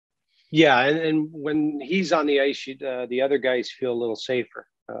Yeah, and when he's on the ice, the other guys feel a little safer.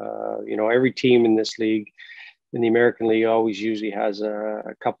 Every team in this league, in the American League, always usually has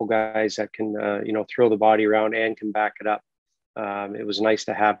a couple guys that can, throw the body around and can back it up. It was nice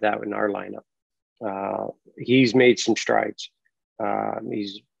to have that in our lineup. He's made some strides.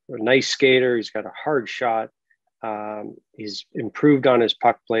 He's a nice skater. He's got a hard shot. He's improved on his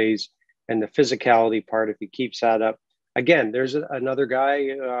puck plays and the physicality part. If he keeps that up, again, there's another guy.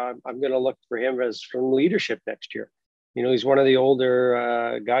 I'm going to look for him as from leadership next year. He's one of the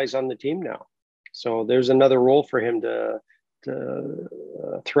older guys on the team now, so there's another role for him to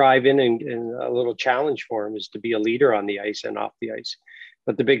thrive in, and a little challenge for him is to be a leader on the ice and off the ice.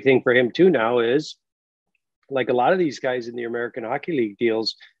 But the big thing for him too now is, like a lot of these guys in the American Hockey League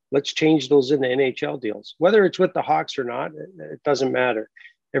deals, let's change those into NHL deals. Whether it's with the Hawks or not, it doesn't matter.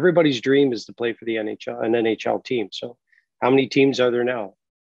 Everybody's dream is to play for an NHL team. So how many teams are there now?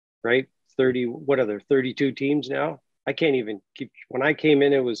 Right? 30, what are there? 32 teams now? I can't even keep. When I came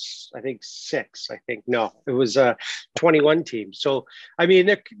in, it was, I think, 6. I think, no, it was 21 teams. So, I mean,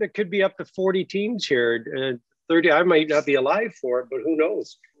 there could be up to 40 teams here. 30, I might not be alive for it, but who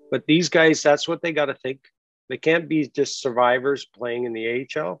knows? But these guys, that's what they got to think. They can't be just survivors playing in the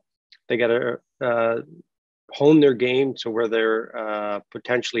AHL. They got to hone their game to where they're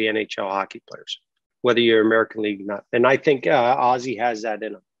potentially NHL hockey players, whether you're American League or not. And I think Ozzy has that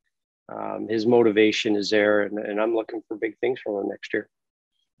in him. His motivation is there, and I'm looking for big things from him next year.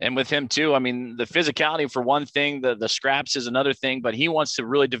 And with him too, I mean, the physicality for one thing, the scraps is another thing, but he wants to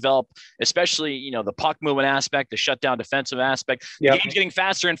really develop, especially, the puck movement aspect, the shutdown defensive aspect. The game's getting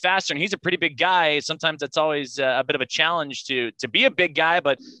faster and faster, and he's a pretty big guy. Sometimes that's always a bit of a challenge to be a big guy,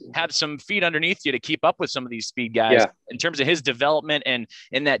 but have some feet underneath you to keep up with some of these speed guys. In terms of his development and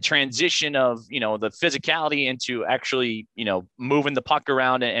in that transition of, the physicality into actually, moving the puck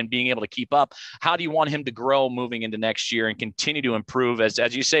around and being able to keep up. How do you want him to grow moving into next year and continue to improve as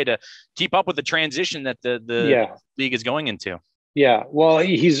you say, to keep up with the transition that the league is going into? Yeah, well,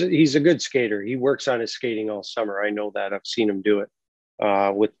 he's a good skater. He works on his skating all summer. I know that. I've seen him do it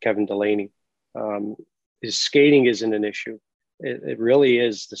with Kevin Delaney. His skating isn't an issue. It really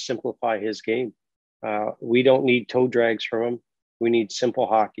is to simplify his game. We don't need toe drags from him. We need simple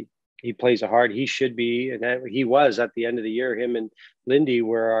hockey. He plays a hard. He should be, and he was at the end of the year. Him and Lindy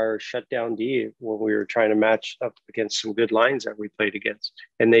were our shutdown D when we were trying to match up against some good lines that we played against,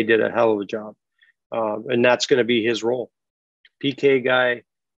 and they did a hell of a job. And that's going to be his role. PK guy,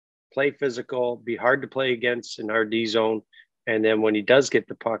 play physical, be hard to play against in our D zone, and then when he does get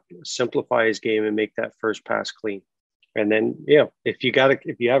the puck, simplify his game and make that first pass clean. And then, if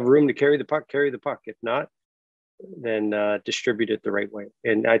you have room to carry the puck, carry the puck. If not, then distribute it the right way.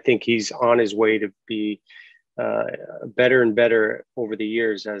 And I think he's on his way to be better and better over the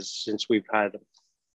years since we've had him.